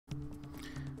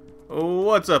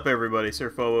What's up, everybody? Sir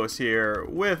Phobos here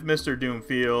with Mr.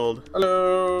 Doomfield.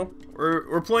 Hello.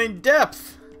 We're playing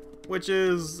Depth, which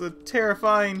is a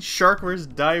terrifying shark versus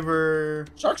diver.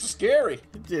 Sharks are scary.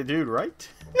 Yeah, dude, right?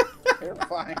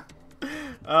 Terrifying.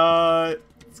 I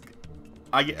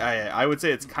would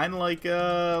say it's kind of like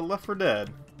Left 4 Dead.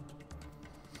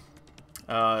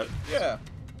 Yeah.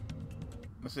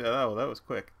 Let's see. Oh, that was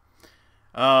quick.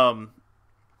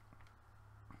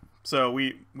 So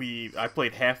I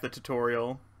played half the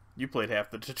tutorial. You played half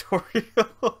the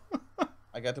tutorial.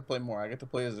 I got to play more. I got to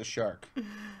play as a shark.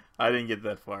 I didn't get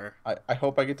that far. I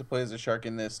hope I get to play as a shark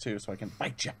in this too, so I can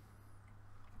bite you.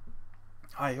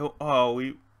 I hope.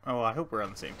 I hope we're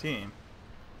on the same team.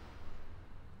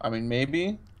 I mean,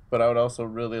 maybe, but I would also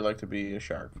really like to be a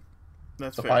shark.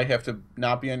 That's so fair. if I have to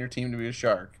not be on your team to be a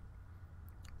shark.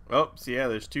 Oh, so yeah,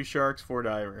 there's 2 sharks, 4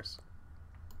 divers.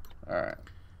 All right.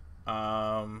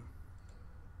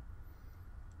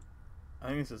 I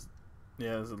think this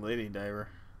is a lady diver.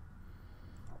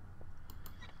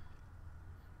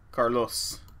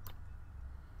 Carlos.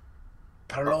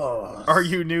 Carlos. Are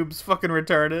you noobs fucking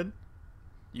retarded?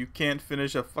 You can't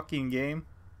finish a fucking game?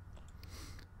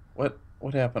 What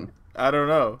happened? I don't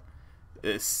know.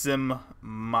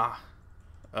 Sim-ma.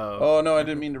 Oh no, I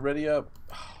didn't mean to ready up.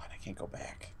 Oh, and I can't go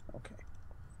back. Okay.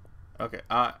 Okay,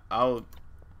 I'll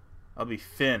be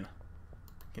Finn.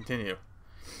 Continue.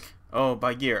 Oh,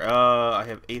 buy gear. I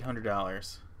have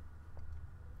 $800.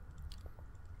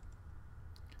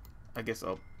 I guess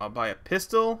I'll buy a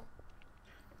pistol.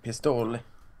 Pistol.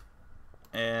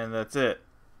 And that's it.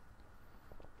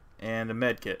 And a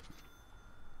med kit.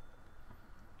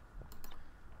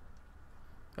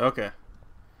 Okay.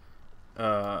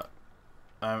 I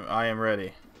am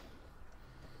ready.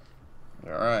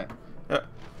 All right.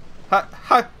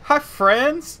 Hi,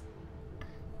 friends.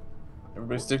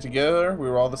 Everybody stick together. We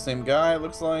were all the same guy, it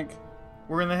looks like.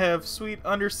 We're gonna have sweet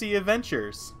undersea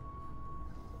adventures.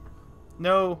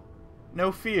 No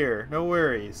fear, no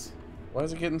worries. Why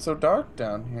is it getting so dark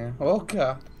down here? Oh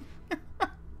god.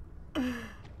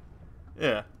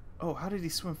 Yeah. Oh, how did he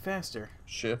swim faster?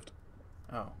 Shift.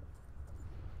 Oh.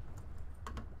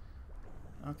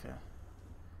 Okay.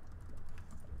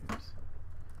 Oops.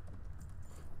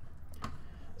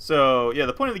 So, yeah,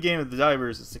 the point of the game of the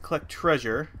divers is to collect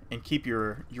treasure and keep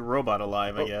your robot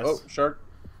alive, I guess. Oh, shark.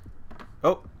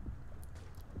 Oh.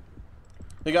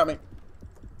 He got me.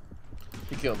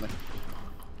 He killed me.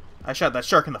 I shot that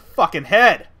shark in the fucking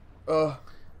head. Ugh.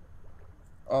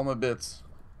 All my bits.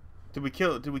 Did we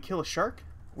kill a shark?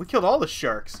 We killed all the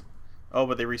sharks. Oh,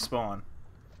 but they respawn.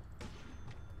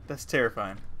 That's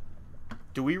terrifying.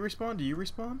 Do we respawn? Do you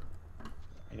respawn?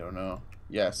 I don't know.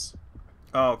 Yes.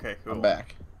 Oh, okay, cool. I'm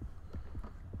back.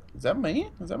 Is that me?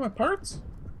 Is that my parts?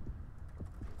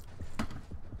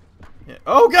 Yeah.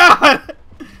 Oh god!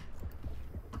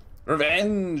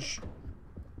 Revenge!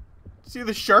 See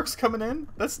the sharks coming in?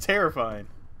 That's terrifying.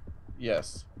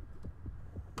 Yes.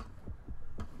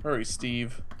 Hurry,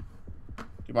 Steve.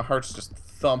 Dude, my heart's just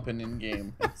thumping in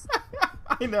game.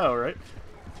 I know, right?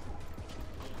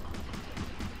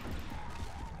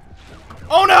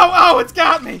 Oh no! Oh, it's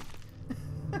got me!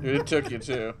 Dude, it took you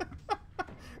too.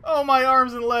 Oh, my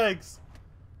arms and legs.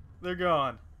 They're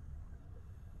gone.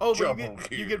 Oh,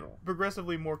 but you get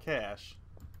progressively more cash.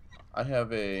 I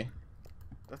have a...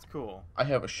 That's cool. I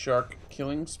have a shark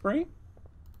killing spree.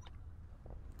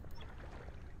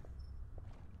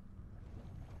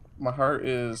 My heart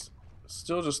is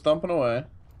still just thumping away.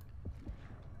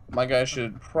 My guy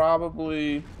should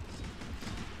probably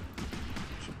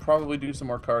do some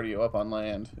more cardio up on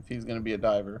land if he's gonna be a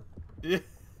diver. Yeah.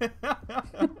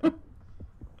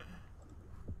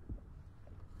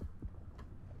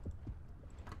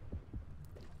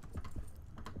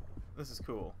 This is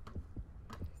cool.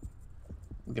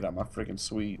 Get out my freaking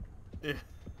suite. Yeah.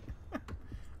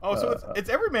 Oh, so it's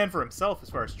every man for himself as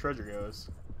far as treasure goes.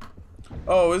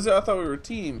 Oh, is it? I thought we were a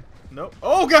team. Nope.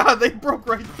 Oh god, they broke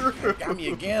right through. Got me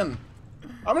again.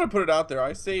 I'm gonna put it out there.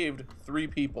 I saved 3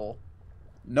 people.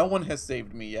 No one has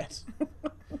saved me yet.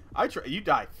 You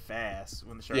die fast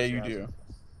when the sharks. Yeah, you do.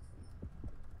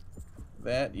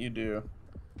 That you do.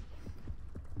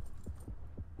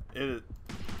 It is.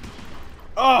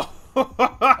 Oh.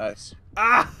 Nice.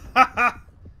 Ah.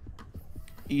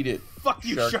 Eat it. Fuck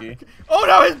you, Sharky. shark. Oh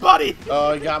no, his buddy.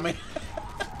 Oh, he got me.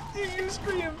 You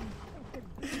scream.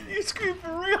 You scream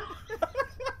for real.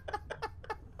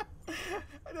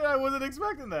 I wasn't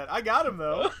expecting that. I got him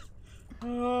though.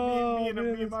 Oh, me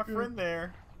and my friend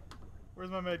there. Where's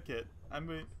my med kit? Am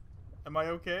I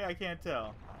okay? I can't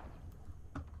tell.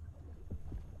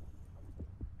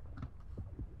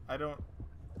 I don't.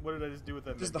 What did I just do with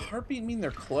that? Does the midget? heartbeat mean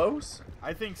they're close?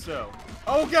 I think so.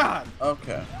 Oh God!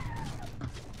 Okay.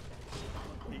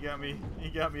 He got me. He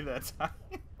got me that time.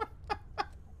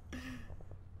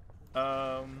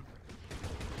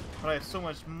 But I have so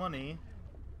much money.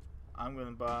 I'm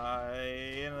gonna buy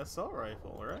an assault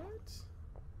rifle, right?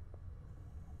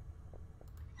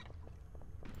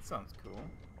 That sounds cool.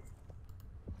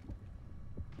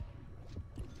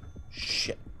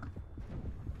 Shit.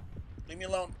 Leave me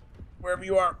alone. Wherever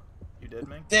you are. You dead,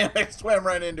 man? Damn, I swam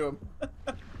right into him.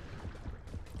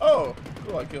 Oh,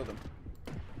 cool, I killed him.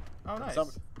 Oh, nice.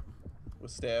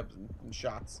 With stabs and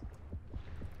shots.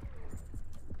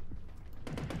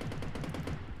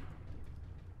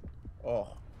 Oh.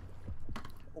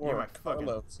 You're my fucking...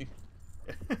 Carlos.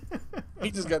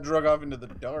 He just got drug off into the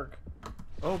dark.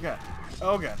 Oh God.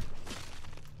 Oh God.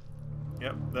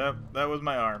 Yep, that was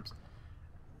my arms.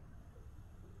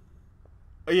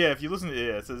 Oh yeah, if you listen to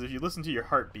it says if you listen to your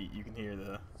heartbeat, you can hear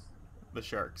the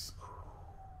sharks.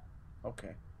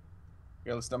 Okay.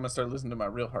 Yeah, I'm gonna start listening to my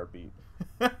real heartbeat.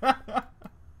 No,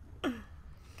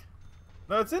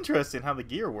 it's interesting how the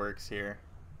gear works here.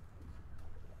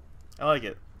 I like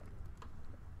it.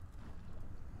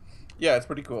 Yeah, it's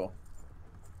pretty cool.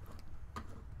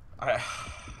 I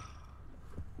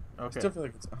Okay. still feel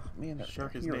like it's... Oh, man, that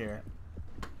Shark is near.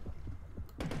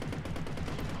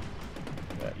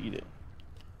 Yeah, eat it.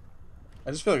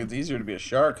 I just feel like it's easier to be a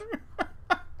shark.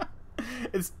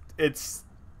 It's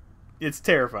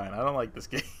terrifying. I don't like this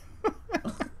game.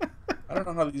 I don't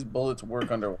know how these bullets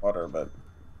work underwater, but...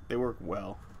 They work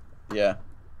well. Yeah.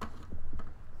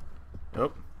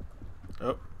 Oh.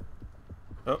 Oh.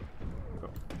 Oh. Oh.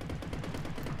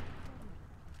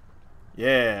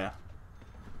 Yeah.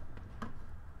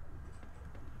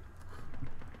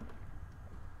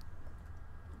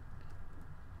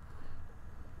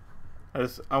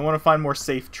 I want to find more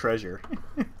safe treasure.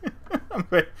 I'm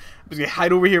just gonna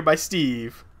hide over here by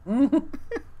Steve. Oh,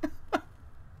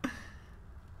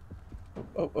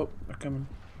 they're coming.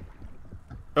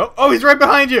 Oh, he's right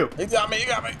behind you. He got me, he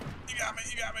got me, he got me,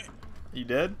 he got me. You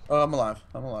dead? Oh, I'm alive,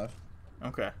 I'm alive.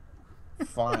 Okay.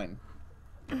 Fine.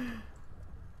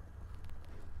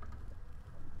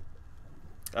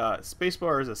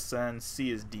 Spacebar is ascend,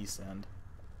 C is descend.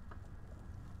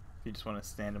 If you just want to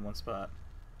stand in one spot.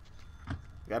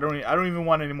 I don't even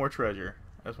want any more treasure.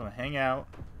 I just want to hang out.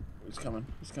 He's coming,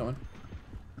 he's coming.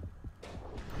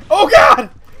 Oh God!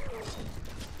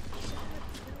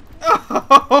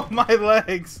 Oh, my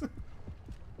legs.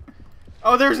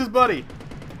 Oh, there's his buddy.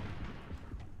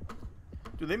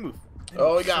 Dude, they move.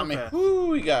 Oh, he got me. Fast.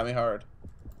 Woo, he got me hard.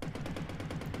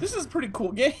 This is a pretty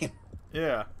cool game.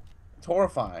 Yeah. It's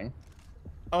horrifying.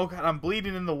 Oh God, I'm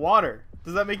bleeding in the water.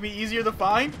 Does that make me easier to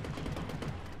find?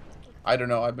 I don't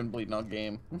know. I've been bleeding all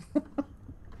game.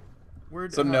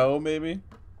 Where'd, So no, maybe?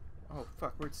 Oh,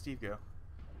 fuck. Where'd Steve go?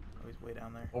 Oh, he's way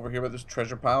down there. Over here by this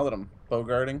treasure pile that I'm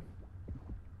bogarting.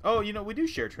 Oh, you know, we do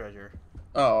share treasure.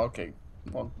 Oh, okay.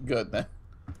 Well, good then.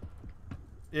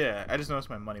 Yeah, I just noticed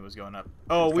my money was going up.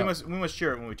 Oh, we must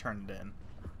share it when we turn it in.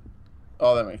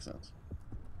 Oh, that makes sense.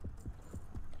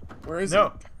 Where is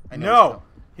No. he? I know No!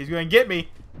 He's going to get me.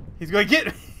 He's going to get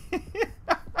me.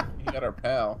 He got our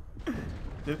pal.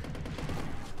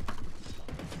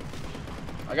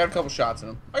 I got a couple shots in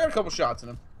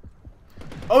him.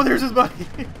 Oh, there's his buddy.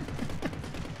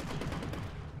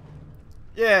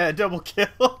 Yeah, double kill.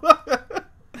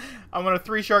 I'm on a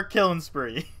 3-shark killing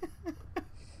spree.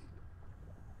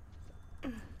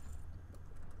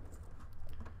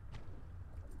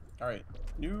 Alright.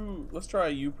 Let's try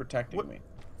you protecting me.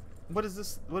 What is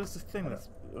this? What is this thing?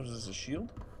 Was this a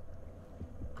shield?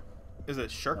 Is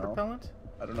it shark No. repellent?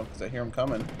 I don't know because I hear him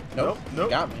coming. Nope, nope. He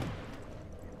got me.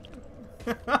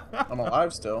 I'm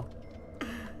alive still.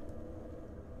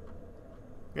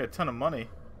 Got a ton of money.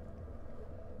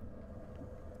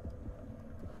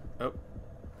 Oh.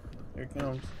 Here it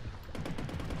comes.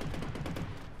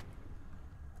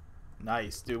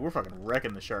 Nice, dude. We're fucking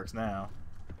wrecking the sharks now.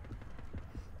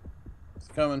 He's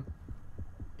coming.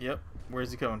 Yep.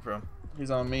 Where's he coming from?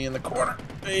 He's on me in the corner.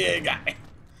 Yeah, he got me.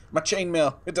 My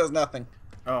chainmail. It does nothing.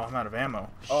 Oh, I'm out of ammo.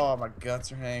 Oh, my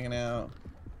guts are hanging out.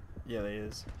 Yeah, they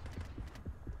is.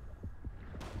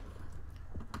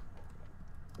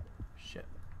 Shit.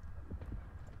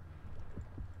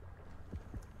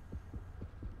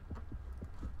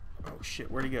 Oh, shit.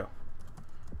 Where'd he go?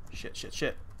 Shit, shit,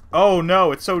 shit. Oh,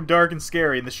 no. It's so dark and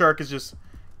scary, and the shark is just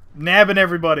nabbing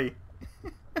everybody.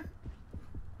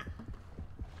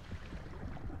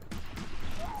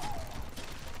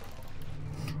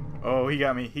 Oh, he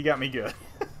got me. He got me good.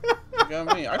 You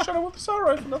got me. I shot him with the assault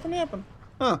rifle. Nothing happened.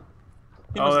 Huh.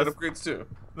 He Oh, must get that's- upgrades too.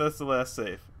 That's the last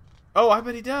save. Oh, I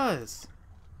bet he does.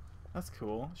 That's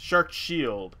cool. Shark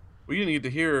shield. Well, you need to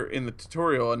hear in the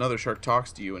tutorial another shark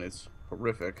talks to you, and it's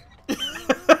horrific.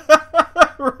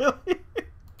 Really?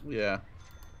 Yeah.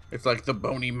 It's like the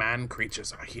bony man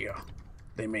creatures are here.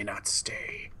 They may not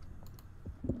stay.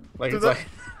 Like, Dude, it's like...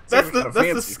 That's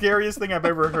the scariest thing I've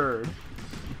ever heard.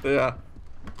 Yeah.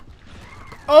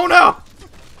 Oh no!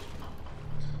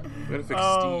 We gotta fix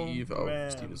Oh, Steve. Oh,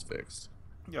 man. Steve is fixed.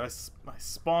 Yo, I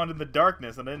spawned in the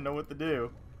darkness and I didn't know what to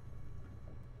do.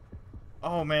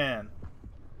 Oh man.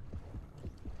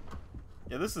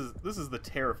 Yeah, this is the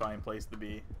terrifying place to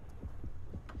be.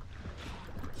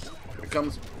 Here it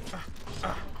comes.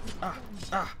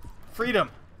 Freedom!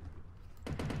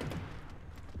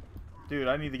 Dude,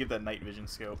 I need to get that night vision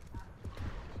scope.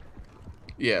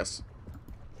 Yes.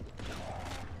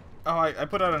 Oh, I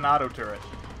put out an auto turret.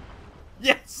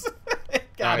 Yes!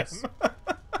 Got Nice. him.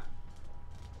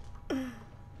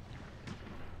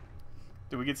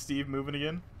 Did we get Steve moving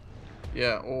again?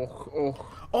 Yeah. Oh.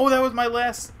 Oh, that was my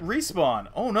last respawn.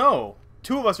 Oh no.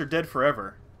 2 of us are dead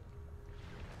forever.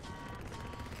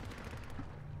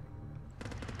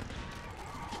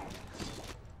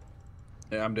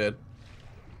 Yeah, I'm dead.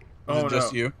 Oh, Is it no.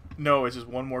 just you? No, it's just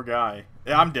one more guy.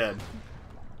 Yeah, I'm dead.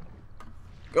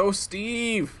 Go,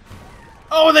 Steve!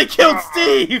 Oh, they killed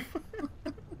Steve!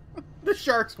 The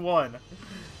sharks won.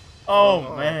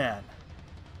 Oh, man.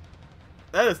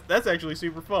 That's actually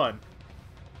super fun.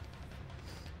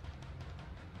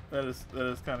 That is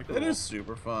kind of cool. That is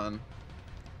super fun.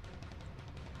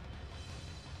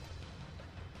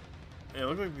 Yeah, it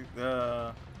looked like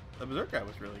the Berserk guy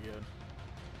was really good.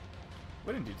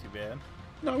 We didn't do too bad.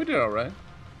 No, we did alright.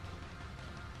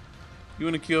 You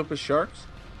want to queue up as sharks?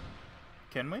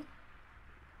 Can we?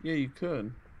 Yeah, you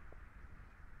could.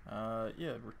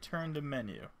 Yeah, return to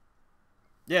menu.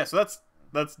 Yeah, so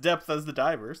that's depth as the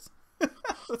divers.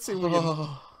 Let's see what we can,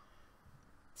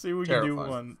 see what we can do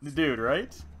one. Dude,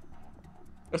 right?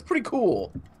 That's pretty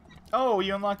cool. Oh,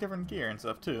 you unlock different gear and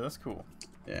stuff too. That's cool.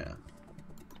 Yeah.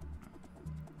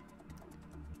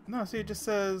 No, see, it just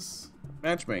says...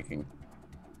 Matchmaking.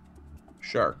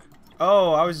 Shark.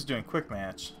 Oh, I was just doing quick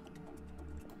match.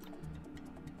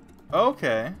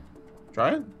 Okay.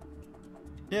 Try it?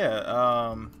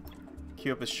 Yeah,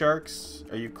 queue up as sharks.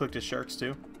 Are you clicked as sharks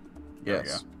too?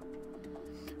 Yes.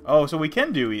 Oh, so we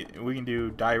can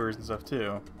do divers and stuff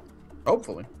too.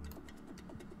 Hopefully.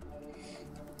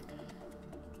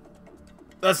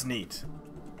 That's neat.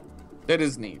 That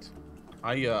is neat.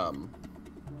 I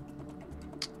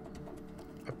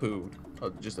pooed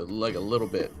just a little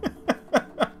bit.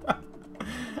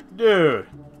 Dude,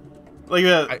 like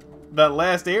that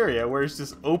last area where it's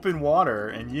just open water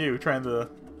and you trying to.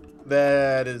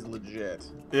 That is legit.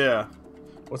 Yeah.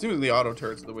 Well, it seems like the auto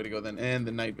turrets are the way to go then, and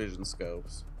the night vision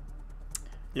scopes.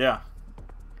 Yeah.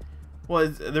 Well,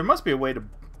 there must be a way to.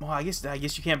 Well, I guess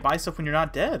you can't buy stuff when you're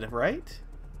not dead, right?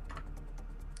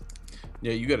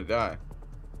 Yeah, you gotta die.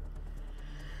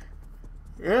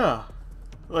 Yeah.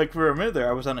 Like for a minute there,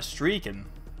 I was on a streak, and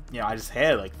I just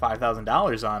had like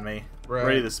 $5,000 on me,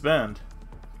 ready to spend.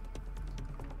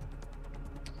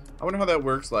 I wonder how that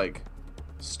works, like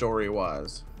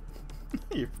story-wise.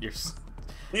 You're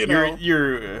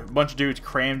a bunch of dudes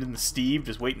crammed in the Steve,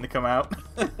 just waiting to come out.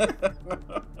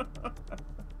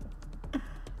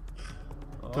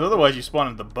 Because otherwise, you spawn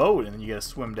in the boat, and then you gotta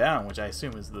swim down, which I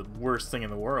assume is the worst thing in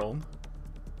the world.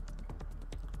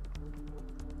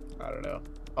 I don't know.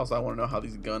 Also, I want to know how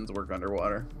these guns work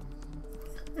underwater.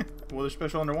 Well, they're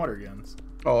special underwater guns.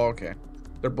 Oh, okay.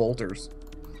 They're bolters.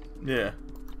 Yeah.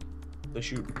 They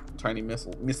shoot tiny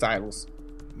missiles.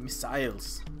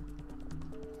 Missiles.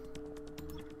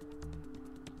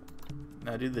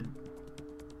 Now,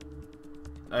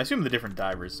 I assume the different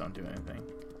divers don't do anything.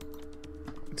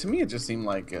 To me, it just seemed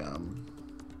like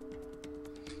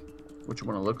what you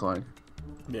want to look like.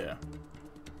 Yeah.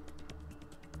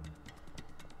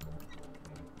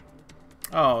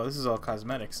 Oh, this is all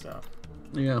cosmetic stuff.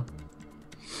 Yeah.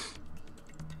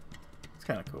 It's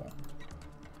kind of cool.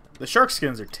 The shark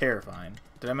skins are terrifying.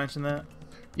 Did I mention that?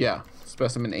 Yeah.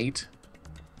 Specimen 8.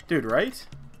 Dude, right?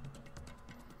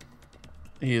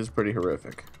 He is pretty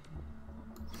horrific.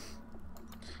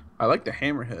 I like the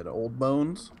hammerhead, Old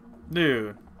Bones.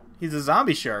 Dude, he's a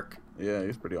zombie shark. Yeah,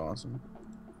 he's pretty awesome.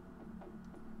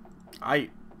 I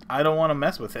don't want to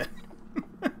mess with it.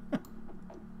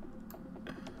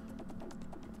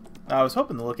 I was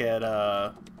hoping to look at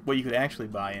what you could actually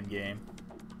buy in game.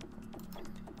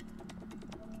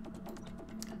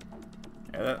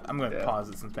 Yeah, I'm going to pause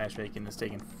it since matchmaking is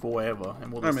taking forever,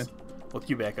 and we'll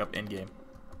queue back up in game.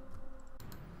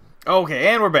 Okay,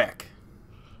 and we're back.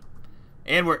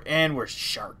 And we're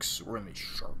sharks. We're gonna be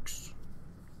sharks.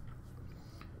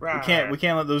 Right. We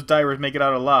can't let those divers make it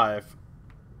out alive.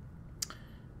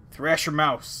 Thrash your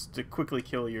mouse to quickly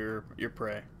kill your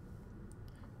prey.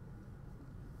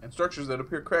 And structures that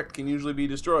appear cracked can usually be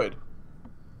destroyed.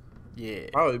 Yeah.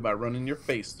 Probably by running your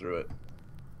face through it.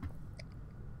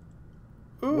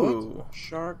 Ooh. What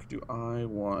shark do I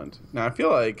want? Now, I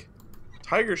feel like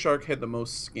tiger shark had the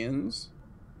most skins.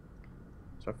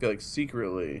 So I feel like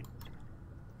secretly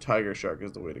tiger shark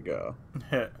is the way to go.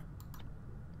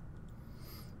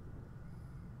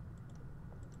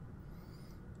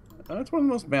 That's one of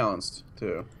the most balanced,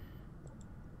 too.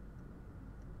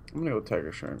 I'm going to go with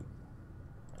tiger shark.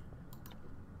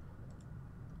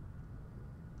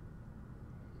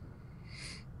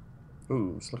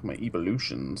 Ooh, let's look at my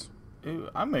evolutions. Ooh,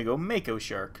 I'm gonna go Mako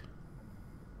shark.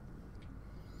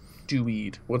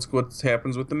 Dewweed. What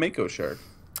happens with the Mako shark?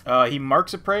 He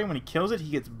marks a prey. When he kills it,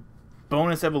 he gets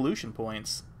bonus evolution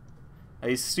points.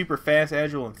 He's super fast,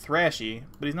 agile, and thrashy,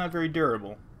 but he's not very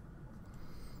durable.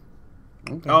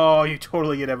 Okay. Oh, you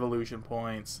totally get evolution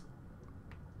points.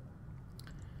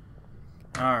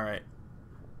 Alright.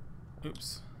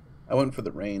 Oops. I went for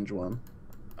the range one.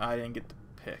 I didn't get the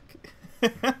pick.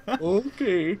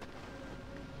 Okay.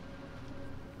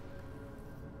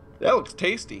 That looks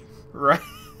tasty. Right?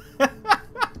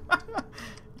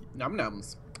 Num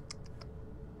nums.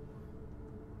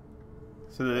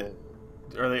 So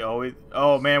are they always...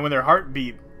 Oh, man, when their heart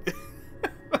beat,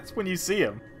 that's when you see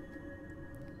them.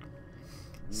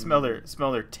 Smell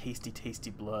their tasty,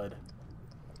 tasty blood.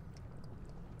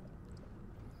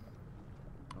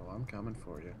 Oh, I'm coming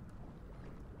for you.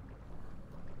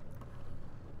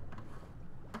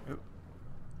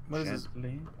 What is this?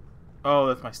 Oh,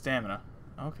 that's my stamina.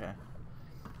 Okay.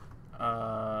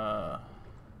 I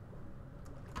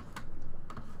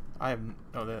have...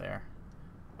 Oh, they're there.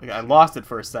 Like, I lost it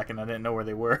for a second. I didn't know where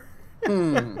they were.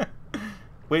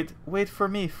 Wait for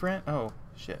me, friend. Oh,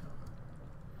 shit.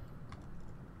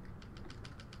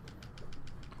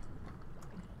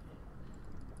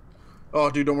 Oh,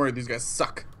 dude, don't worry. These guys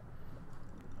suck.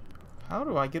 How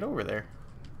do I get over there?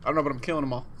 I don't know, but I'm killing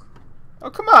them all. Oh,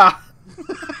 come on!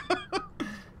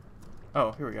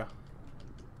 Oh, here we go.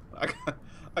 I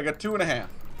got 2.5.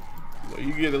 So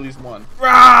you get at least 1.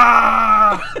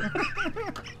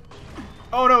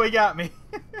 Oh no, he got me.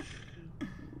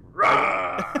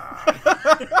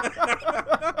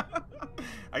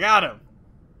 I got him.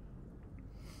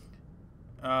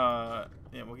 Yeah,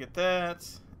 we'll get that.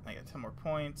 I got 10 more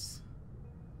points.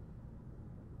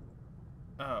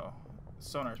 Oh,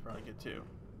 sonar's probably good too.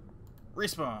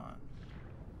 Respawn.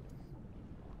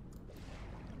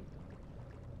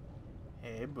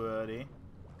 Hey, buddy.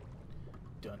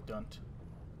 Dun dun.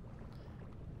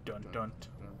 Dun dun.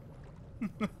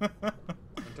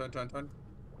 Dun, dun, dun.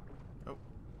 Oh.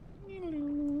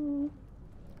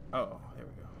 Oh, there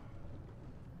we go.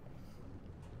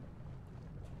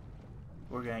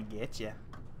 We're gonna get ya.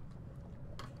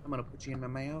 I'm gonna put you in my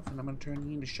mouth and I'm gonna turn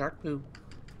you into shark poo.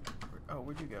 Oh,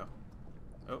 where'd you go?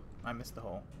 Oh, I missed the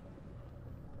hole.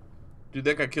 Dude,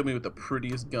 that guy killed me with the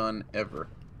prettiest gun ever.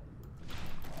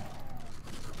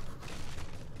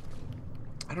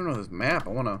 I don't know this map. I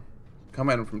want to come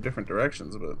at him from different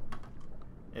directions, but...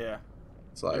 Yeah.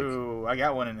 It's like... Ooh, I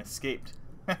got one and escaped.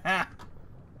 How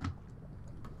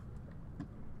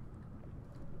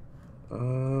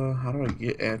do I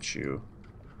get at you?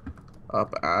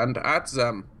 Up and at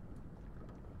them.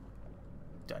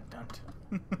 Dun dun.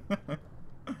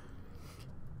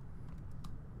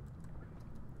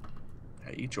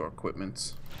 I eat your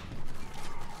equipments.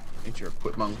 Eat your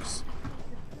equipmunks.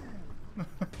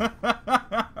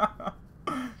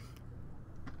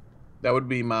 That would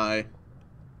be my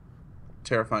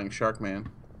terrifying shark man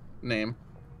name.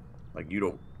 Like you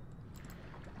don't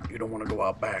want to go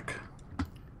out back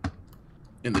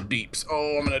in the deeps.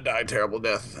 Oh, I'm gonna die a terrible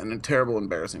death and a terrible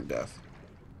embarrassing death.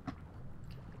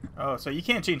 Oh, so you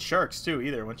can't change sharks too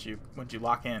either once you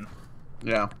lock in.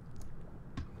 Yeah.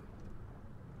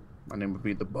 My name would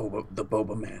be the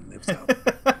Boba Man lives out.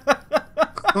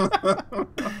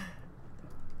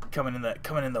 Coming in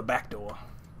the back door.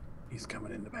 He's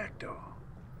coming in the back door.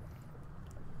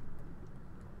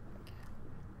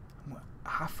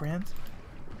 Hi, friends.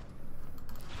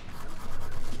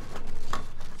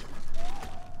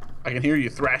 I can hear you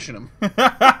thrashing him.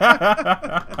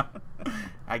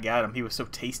 I got him. He was so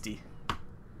tasty.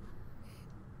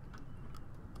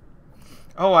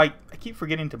 Oh, I keep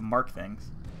forgetting to mark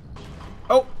things.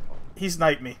 Oh, he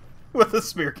sniped me with a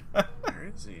spear gun.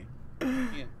 Where is he?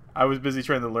 Yeah. I was busy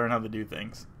trying to learn how to do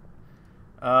things.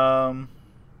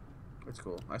 It's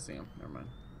cool. I see him. Never mind.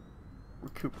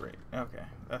 Recuperate. Okay,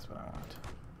 that's what I want.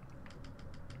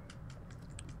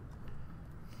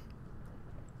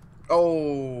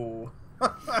 Oh,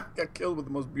 got killed with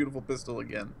the most beautiful pistol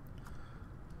again.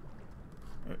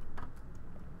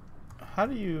 How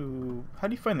do you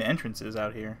find the entrances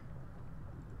out here?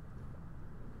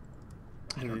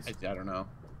 I don't know.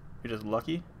 You're just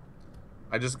lucky?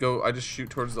 I just shoot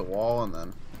towards the wall and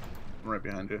then I'm right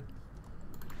behind you.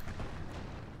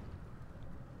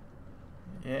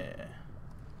 Yeah.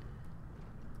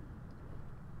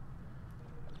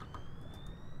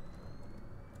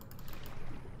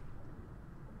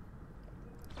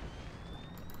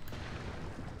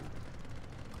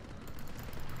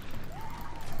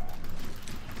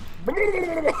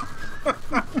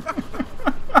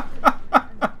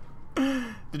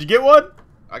 Did you get one?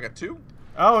 I got 2.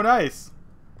 Oh, nice.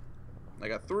 I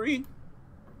got 3.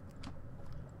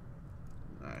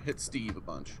 I hit Steve a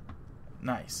bunch.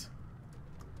 Nice.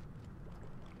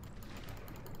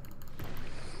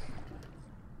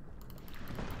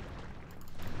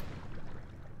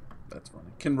 That's funny.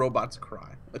 Can robots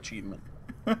cry? Achievement.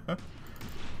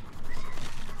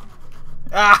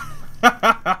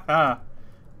 Ah!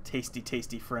 Tasty,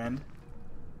 tasty friend.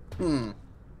 Hmm.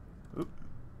 Oop.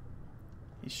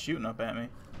 He's shooting up at me.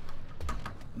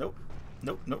 Nope.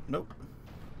 Nope, nope, nope.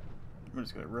 We're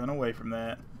just gonna run away from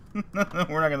that.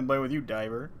 We're not gonna play with you,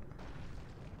 diver.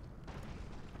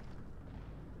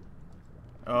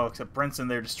 Oh, except Brent's in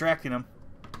there distracting him.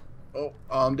 Oh,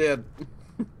 I'm dead.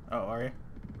 Oh, are you?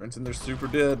 Brent's in there super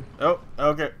dead. Oh,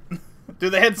 okay.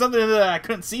 Dude, they had something that I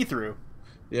couldn't see through.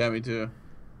 Yeah, me too.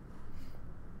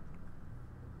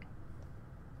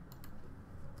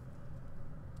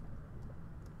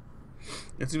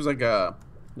 It seems like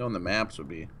knowing the maps would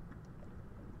be.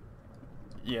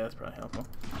 Yeah, that's probably helpful.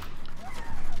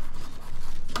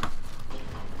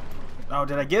 Oh,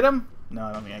 did I get him? No,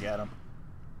 I don't think I got him.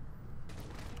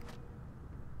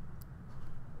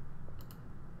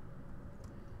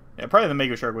 Yeah, probably the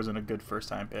Mega Shark wasn't a good first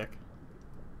time pick.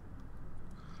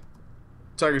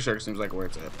 Tiger Shark seems like where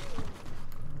it's at.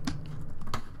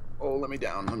 Oh, let me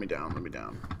down, let me down, let me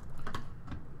down.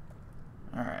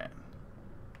 Alright.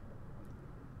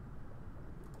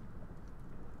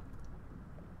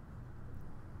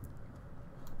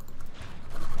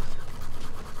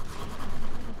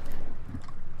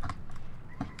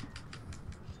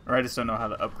 Or I just don't know how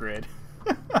to upgrade.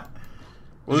 Did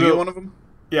you get one of them?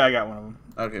 Yeah, I got one of them.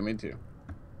 Okay, me too.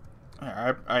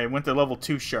 Alright, I went to level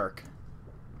 2 Shark.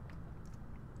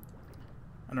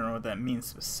 I don't know what that means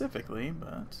specifically,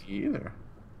 but... Either.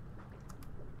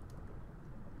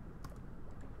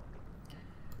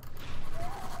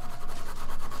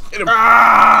 Hit him!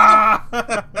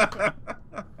 Ah!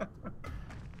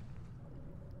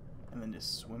 And then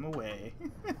just swim away.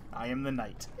 I am the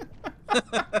knight.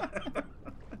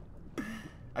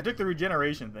 I took the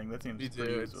regeneration thing. That seems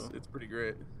pretty useful. It's pretty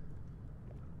great.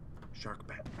 Shark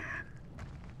Batman.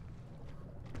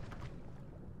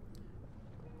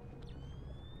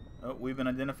 Oh, we've been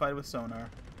identified with sonar.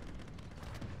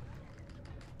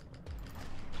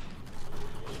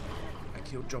 I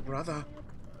killed your brother.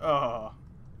 Oh.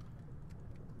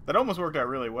 That almost worked out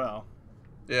really well.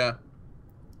 Yeah.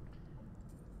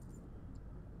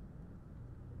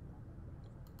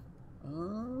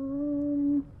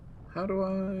 How do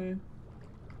I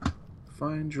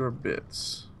find your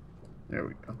bits? There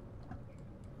we go.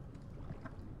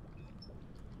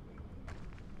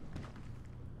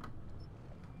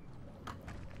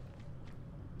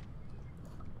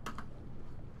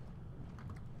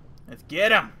 Let's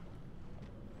get him.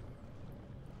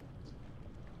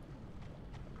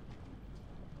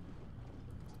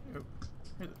 Oh,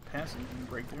 here's a passage you can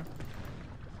break through.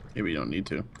 Maybe you don't need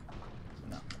to.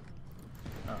 No.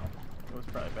 Oh, it was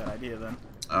probably a bad idea then.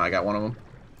 I got one of them.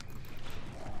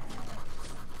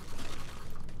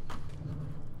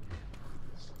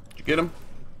 Did you get him?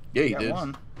 Yeah, you did.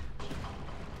 One.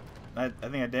 I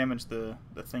think I damaged the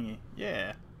thingy.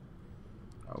 Yeah.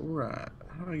 Alright.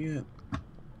 How do I get...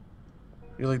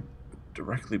 You're like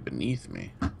directly beneath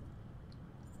me. Okay.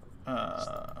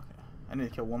 I need to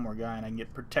kill one more guy and I can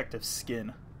get protective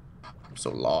skin. I'm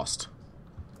so lost.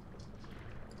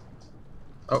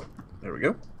 Oh, there we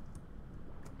go.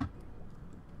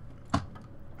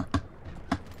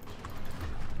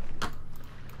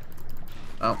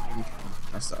 Oh,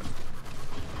 I suck.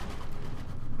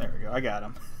 There we go. I got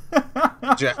him.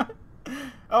 Jack.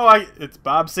 Oh, it's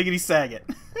Bob Siggety Saget.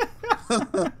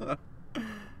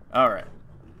 All right.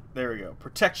 There we go.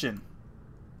 Protection.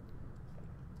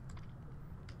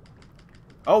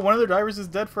 Oh, one of their divers is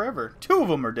dead forever. 2 of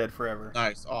them are dead forever.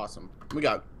 Nice. Awesome. We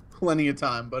got plenty of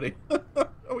time, buddy.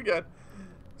 Oh, we got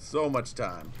So much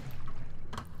time.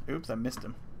 Oops, I missed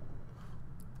him.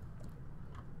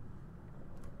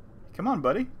 Come on,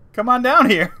 buddy. Come on down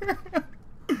here.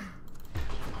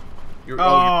 He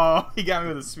got me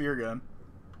with a spear gun.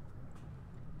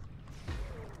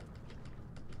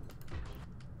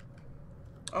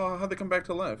 Oh, how'd they come back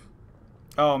to life?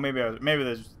 Oh, maybe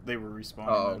they were respawning.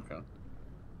 Oh, then. okay.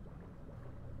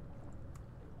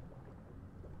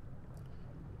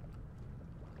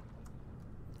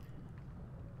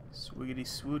 Swiggity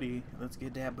swooty, let's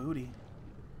get that booty.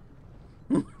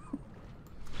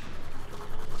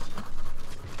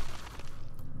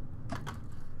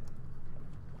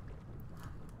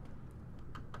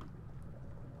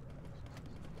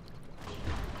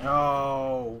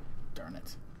 Oh, darn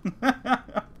it.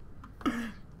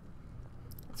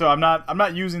 So I'm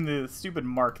not using the stupid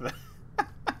mark that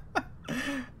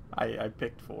I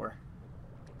picked for.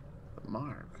 The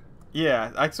mark?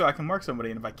 Yeah, so I can mark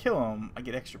somebody, and if I kill them, I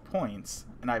get extra points,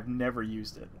 and I've never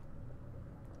used it.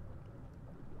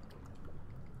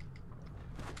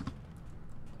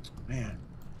 Man.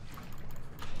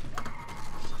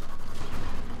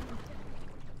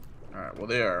 Alright, well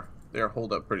they are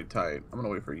holed up pretty tight. I'm gonna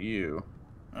wait for you.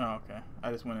 Oh, okay. I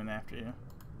just went in after you.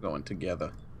 Going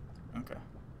together. Okay.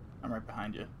 I'm right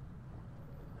behind you.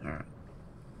 Alright.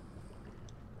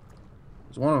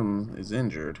 One of them is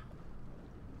injured.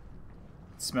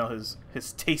 Smell his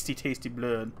tasty, tasty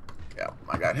blood. Yeah,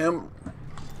 I got him.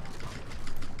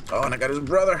 Oh, and I got his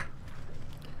brother.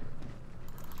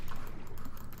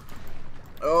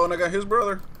 Oh, and I got his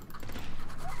brother.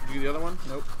 Did you get the other one?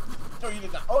 Nope. No, you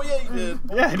did not. Oh, yeah, you did.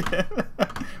 Yeah, I did.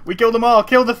 We killed them all.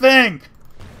 Kill the thing.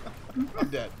 I'm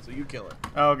dead, so you kill it.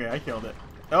 Okay, I killed it.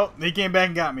 Oh, he came back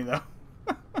and got me, though.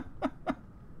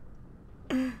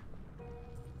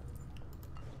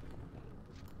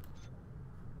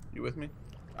 You with me?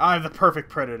 I'm the perfect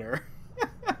predator.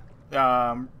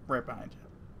 Right behind you.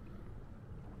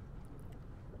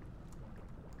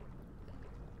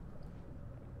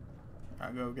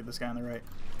 I'll go get this guy on the right.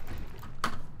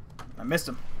 I missed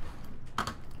him.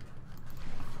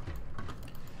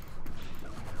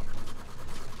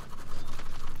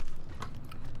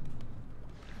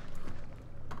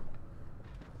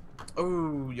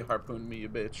 Oh, you harpooned me, you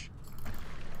bitch.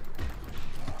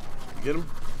 You get him?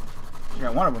 You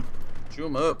got one of them. Chew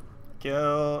him up.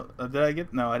 Kill. Did I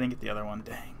get? No, I didn't get the other one.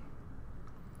 Dang.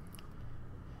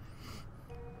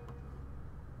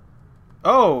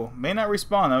 Oh, may not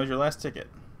respawn. That was your last ticket.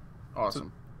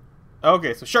 Awesome. So,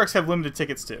 okay, so sharks have limited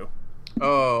tickets too.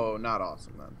 Oh, not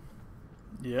awesome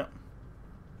then. Yep.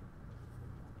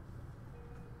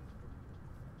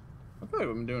 I feel like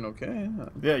we've been doing okay.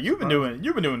 Yeah, you've been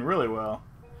doing really well.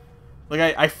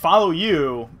 Like I follow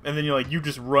you, and then you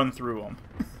just run through them.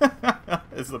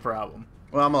 Is the problem.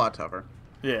 Well, I'm a lot tougher.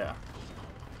 Yeah.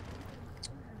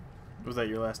 Was that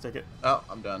your last ticket? Oh,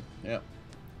 I'm done. Yeah.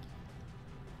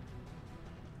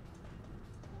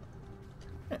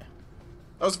 Yeah.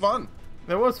 That was fun.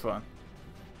 That was fun.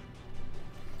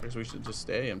 I guess we should just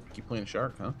stay and keep playing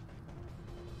Shark, huh?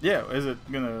 Yeah, is it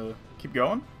gonna keep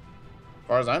going? As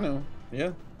far as I know,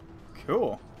 yeah.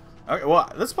 Cool. Okay,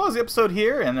 well, let's pause the episode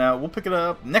here, and we'll pick it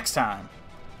up next time.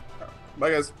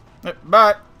 Bye, guys.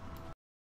 Bye.